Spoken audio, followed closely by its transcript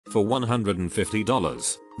for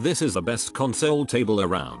 $150. This is the best console table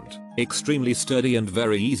around. Extremely sturdy and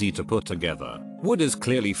very easy to put together. Wood is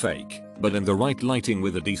clearly fake, but in the right lighting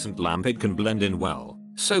with a decent lamp it can blend in well.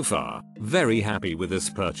 So far, very happy with this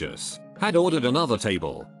purchase. Had ordered another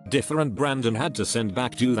table, different brand, and had to send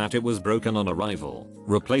back due that it was broken on arrival.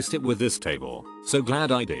 Replaced it with this table. So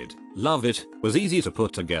glad I did. Love it. Was easy to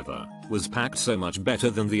put together. Was packed so much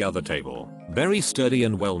better than the other table. Very sturdy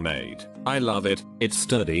and well made. I love it. It's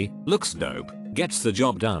sturdy, looks dope, gets the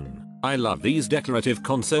job done. I love these decorative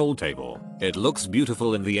console table. It looks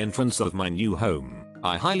beautiful in the entrance of my new home.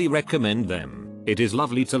 I highly recommend them. It is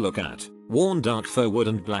lovely to look at. Worn dark fir wood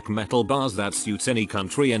and black metal bars that suits any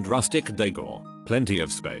country and rustic decor. Plenty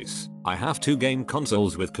of space. I have 2 game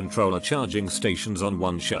consoles with controller charging stations on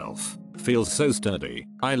one shelf. Feels so sturdy.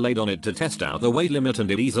 I laid on it to test out the weight limit and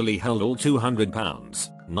it easily held all 200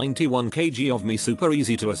 pounds. 91 kg of me, super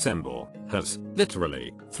easy to assemble. Has,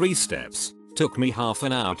 literally, 3 steps. Took me half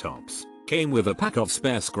an hour tops. Came with a pack of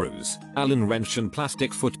spare screws, Allen wrench and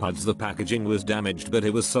plastic foot pads. The packaging was damaged but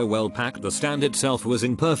it was so well packed the stand itself was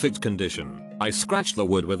in perfect condition. I scratched the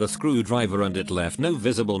wood with a screwdriver and it left no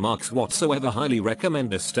visible marks whatsoever. Highly recommend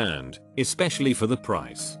this stand, especially for the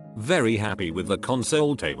price. Very happy with the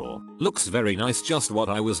console table. Looks very nice, just what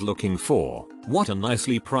I was looking for. What a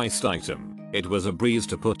nicely priced item. It was a breeze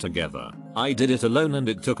to put together. I did it alone and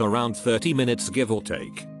it took around 30 minutes give or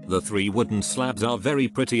take. The 3 wooden slabs are very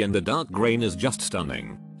pretty and the dark grain is just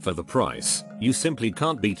stunning. For the price, you simply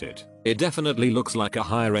can't beat it. It definitely looks like a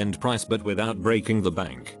higher end price but without breaking the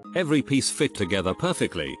bank. Every piece fit together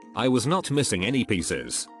perfectly. I was not missing any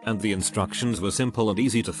pieces, and the instructions were simple and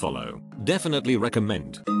easy to follow. Definitely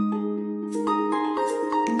recommend.